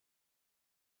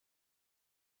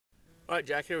Alright,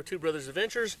 Jack here with Two Brothers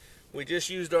Adventures. We just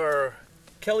used our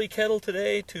Kelly kettle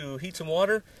today to heat some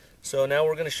water. So now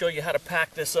we're going to show you how to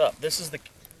pack this up. This is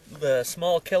the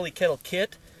small Kelly kettle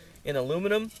kit in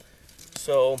aluminum.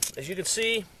 So as you can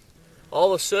see,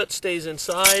 all the soot stays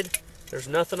inside. There's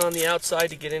nothing on the outside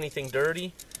to get anything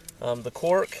dirty. The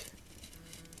cork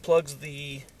plugs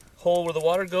the hole where the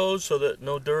water goes so that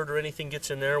no dirt or anything gets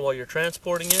in there while you're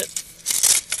transporting it.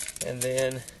 And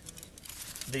then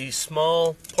the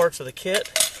small parts of the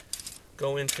kit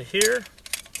go into here.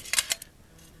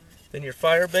 Then your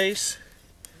fire base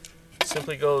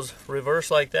simply goes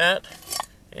reverse like that,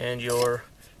 and your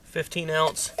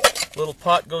 15-ounce little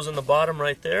pot goes in the bottom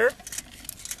right there.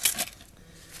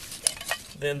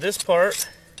 Then this part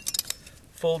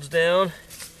folds down,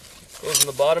 goes in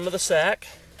the bottom of the sack.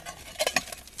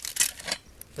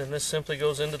 Then this simply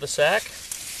goes into the sack.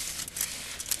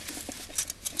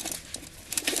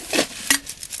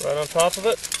 Right on top of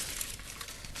it,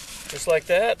 just like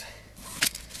that,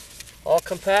 all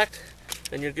compact,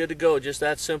 and you're good to go. Just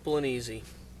that simple and easy.